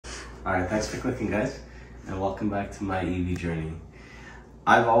Alright, thanks for clicking, guys, and welcome back to my EV journey.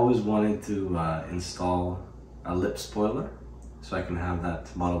 I've always wanted to install a lip spoiler so I can have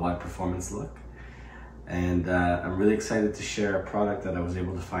that Model Y performance look, and I'm really excited to share a product that I was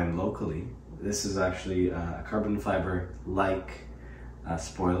able to find locally. This is actually a carbon fiber like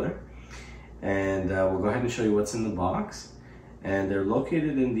spoiler, and we'll go ahead and show you what's in the box. And they're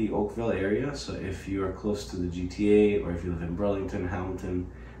located in the Oakville area, so if you are close to the GTA or if you live in Burlington,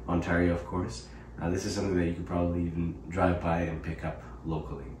 Hamilton, Ontario, of course, this is something that you could probably even drive by and pick up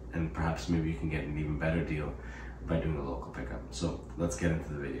locally, and perhaps maybe you can get an even better deal by doing a local pickup. So let's get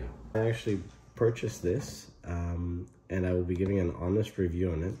into the video. I actually purchased this and I will be giving an honest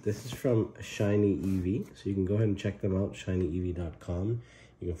review on it. This is from ShinyEV, so you can go ahead and check them out, ShinyEV.com.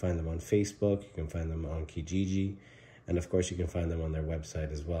 You can find them on Facebook, you can find them on Kijiji, and of course you can find them on their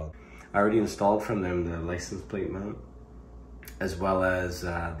website as well. I already installed from them the license plate mount, as well as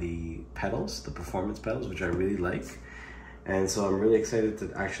the pedals, the performance pedals, which I really like. And so I'm really excited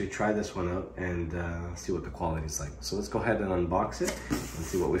to actually try this one out and see what the quality is like. So let's go ahead and unbox it and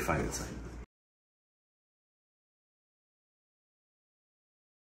see what we find inside.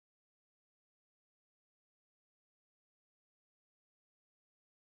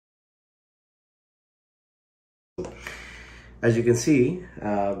 As you can see,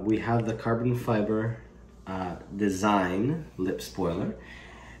 we have the carbon fiber design lip spoiler,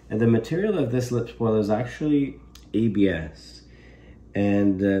 and the material of this lip spoiler is actually ABS,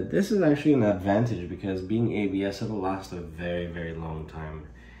 and this is actually an advantage because being ABS, it'll last a very, very long time.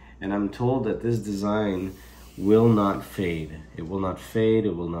 And I'm told that this design will not fade. It will not fade,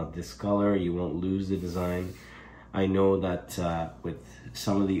 it will not discolor, you won't lose the design. I know that with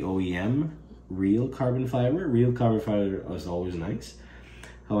some of the OEM real carbon fiber is always nice.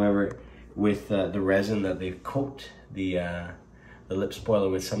 However, with the resin that they coat the lip spoiler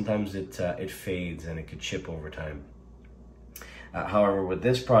with, sometimes it fades and it could chip over time. However, with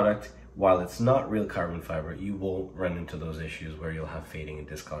this product, while it's not real carbon fiber, you won't run into those issues where you'll have fading and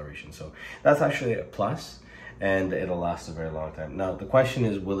discoloration. So that's actually a plus, and it'll last a very long time. Now, the question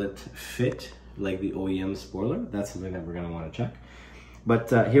is, will it fit like the OEM spoiler? That's something that we're gonna wanna check.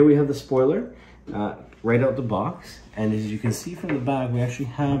 But here we have the spoiler right out the box, and as you can see from the back, we actually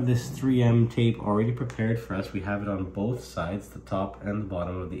have this 3M tape already prepared for us. We have it on both sides, the top and the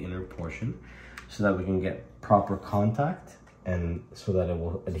bottom of the inner portion, so that we can get proper contact and so that it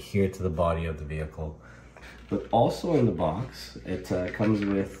will adhere to the body of the vehicle. But also in the box, it comes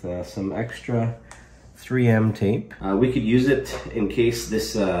with some extra 3M tape. We could use it in case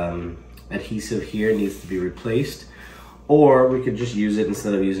this adhesive here needs to be replaced, or we could just use it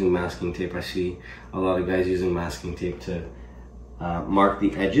instead of using masking tape. I see a lot of guys using masking tape to mark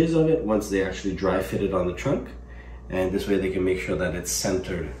the edges of it once they actually dry fit it on the trunk, and this way they can make sure that it's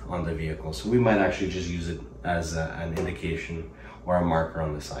centered on the vehicle. So we might actually just use it as an indication or a marker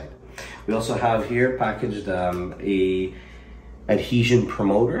on the side. We also have here packaged a adhesion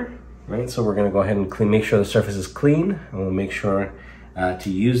promoter, right? So we're gonna go ahead and make sure the surface is clean, and we'll make sure to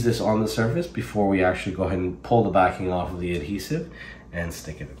use this on the surface before we actually go ahead and pull the backing off of the adhesive and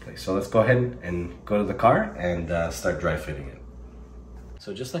stick it in place. So let's go ahead and go to the car and start dry fitting it.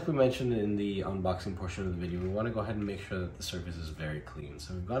 So just like we mentioned in the unboxing portion of the video, we want to go ahead and make sure that the surface is very clean.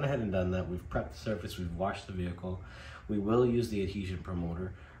 So we've gone ahead and done that. We've prepped the surface, we've washed the vehicle. We will use the adhesion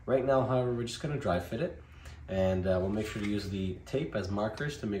promoter. Right now, however, we're just going to dry fit it, and we'll make sure to use the tape as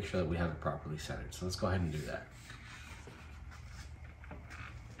markers to make sure that we have it properly centered. So let's go ahead and do that.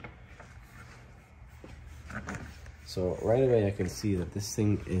 So right away I can see that this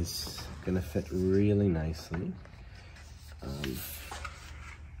thing is gonna fit really nicely.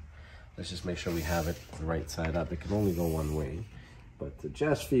 Let's just make sure we have it the right side up. It can only go one way, but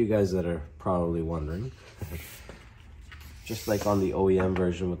just for you guys that are probably wondering, just like on the OEM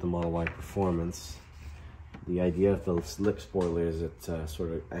version with the Model Y Performance, the idea of the lip spoiler is it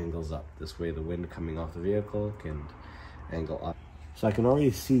sort of angles up. This way the wind coming off the vehicle can angle up. So I can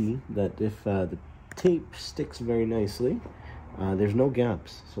already see that if the tape sticks very nicely, there's no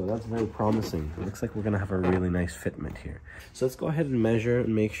gaps, so that's very promising. It looks like we're gonna have a really nice fitment here. So let's go ahead and measure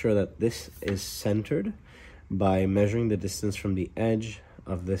and make sure that this is centered by measuring the distance from the edge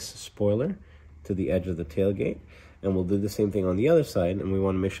of this spoiler to the edge of the tailgate, and we'll do the same thing on the other side, and we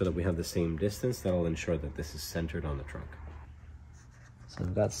want to make sure that we have the same distance. That'll ensure that this is centered on the trunk. So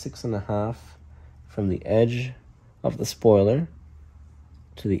I've got 6.5 from the edge of the spoiler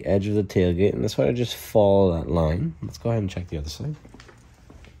to the edge of the tailgate, and that's why I just follow that line. Let's go ahead and check the other side.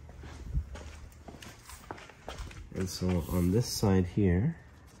 And so on this side here,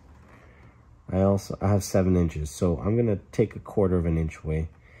 I have 7 inches, so I'm gonna take 1/4 of an inch away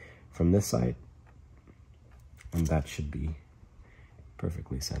from this side, and that should be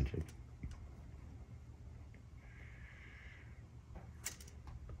perfectly centered.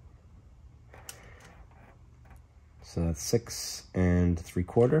 So that's 6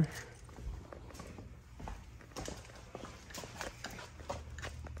 3/4.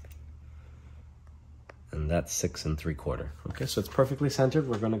 And that's 6 3/4. Okay, so it's perfectly centered.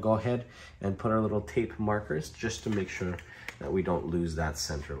 We're gonna go ahead and put our little tape markers just to make sure that we don't lose that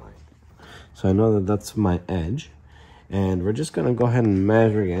center line. So I know that that's my edge, and we're just gonna go ahead and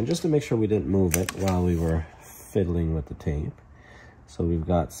measure again just to make sure we didn't move it while we were fiddling with the tape. So we've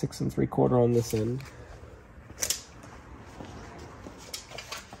got 6 3/4 on this end.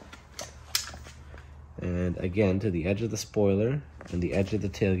 And again, to the edge of the spoiler and the edge of the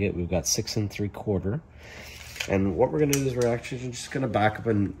tailgate, we've got 6 3/4. And what we're gonna do is we're actually just gonna back up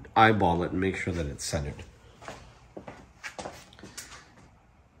and eyeball it and make sure that it's centered.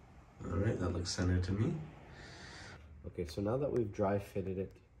 All right, that looks centered to me. Okay, so now that we've dry fitted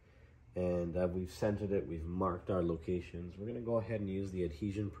it and we've centered it, we've marked our locations, we're gonna go ahead and use the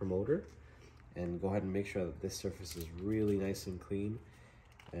adhesion promoter and go ahead and make sure that this surface is really nice and clean,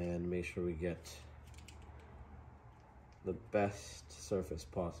 and make sure we get the best surface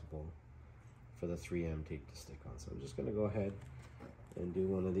possible for the 3M tape to stick on. So I'm just gonna go ahead and do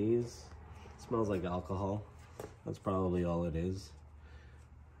one of these. It smells like alcohol. That's probably all it is.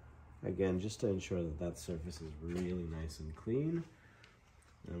 Again, just to ensure that that surface is really nice and clean,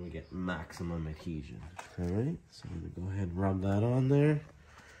 and we get maximum adhesion. All right, so I'm gonna go ahead and rub that on there.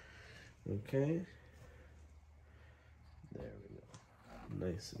 Okay. There we go.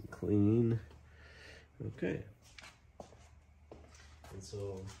 Nice and clean. Okay. And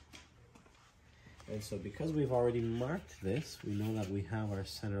so because we've already marked this, we know that we have our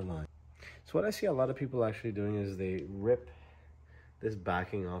center line. So what I see a lot of people actually doing is they rip this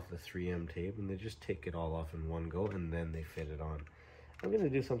backing off the 3M tape and they just take it all off in one go and then they fit it on. I'm gonna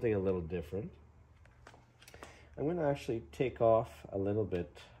do something a little different. I'm gonna actually take off a little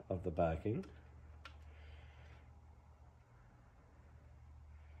bit of the backing.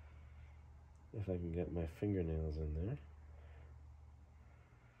 If I can get my fingernails in there.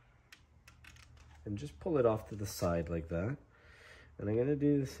 And just pull it off to the side like that. And I'm gonna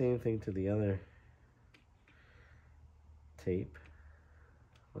do the same thing to the other tape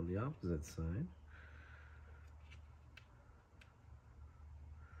on the opposite side.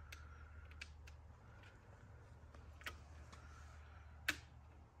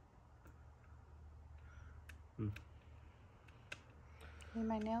 Need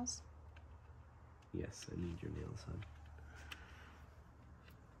my nails? Yes, I need your nails, hon.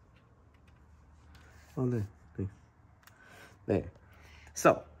 Oh, there. There.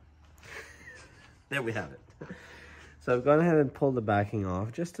 So, there we have it. So I've gone ahead and pulled the backing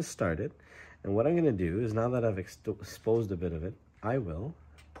off just to start it. And what I'm going to do is, now that I've exposed a bit of it, I will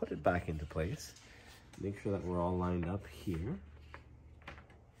put it back into place. Make sure that we're all lined up here.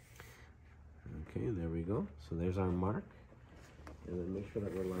 Okay, there we go. So there's our mark. And then make sure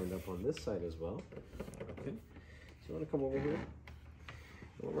that we're lined up on this side as well. Okay, so you want to come over here.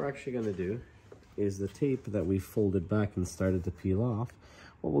 And what we're actually going to do is the tape that we folded back and started to peel off,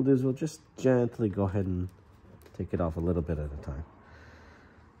 what we'll do is we'll just gently go ahead and take it off a little bit at a time.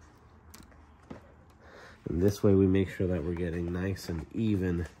 And this way we make sure that we're getting nice and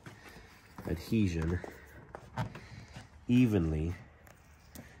even adhesion evenly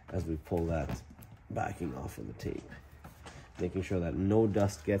as we pull that backing off of the tape. Making sure that no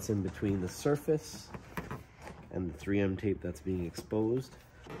dust gets in between the surface and the 3M tape that's being exposed.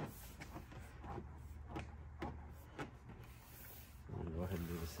 Go ahead and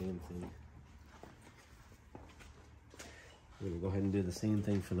do the same thing. We're going to go ahead and do the same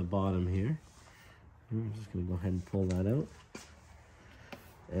thing for the bottom here. I'm just going to go ahead and pull that out.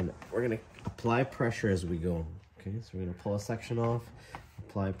 And we're going to apply pressure as we go. Okay, so we're going to pull a section off,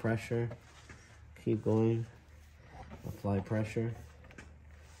 apply pressure, keep going, apply pressure,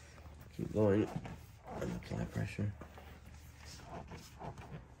 keep going, and apply pressure.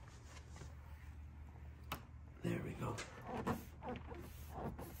 There we go.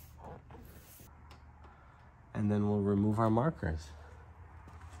 And then we'll remove our markers.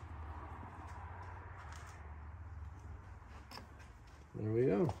 There we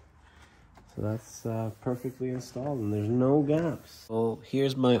go. So that's perfectly installed and there's no gaps. So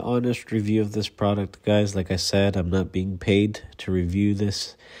here's my honest review of this product, guys. Like I said, I'm not being paid to review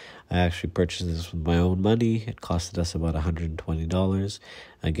this. I actually purchased this with my own money. It costed us about $120.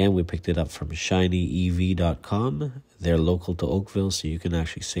 Again, we picked it up from ShinyEV.com. They're local to Oakville, so you can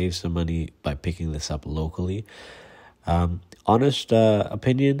actually save some money by picking this up locally. Honest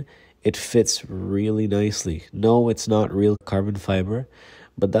opinion, it fits really nicely. No, it's not real carbon fiber,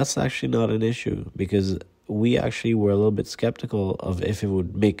 but that's actually not an issue because we actually were a little bit skeptical of if it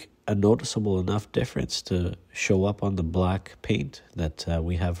would make a noticeable enough difference to show up on the black paint that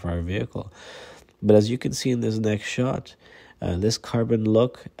we have for our vehicle. But as you can see in this next shot, this carbon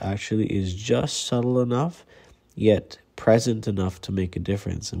look actually is just subtle enough, yet present enough to make a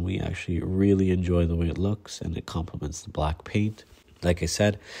difference. And we actually really enjoy the way it looks, and it complements the black paint. Like I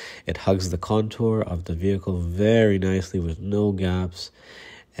said, it hugs the contour of the vehicle very nicely with no gaps.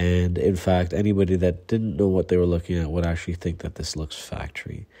 And in fact, anybody that didn't know what they were looking at would actually think that this looks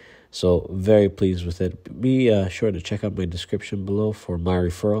factory. So very pleased with it. Be sure to check out my description below for my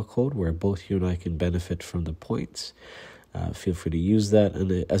referral code where both you and I can benefit from the points. Feel free to use that.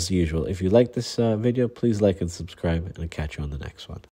 And as usual, if you like this video, please like and subscribe, and I'll catch you on the next one.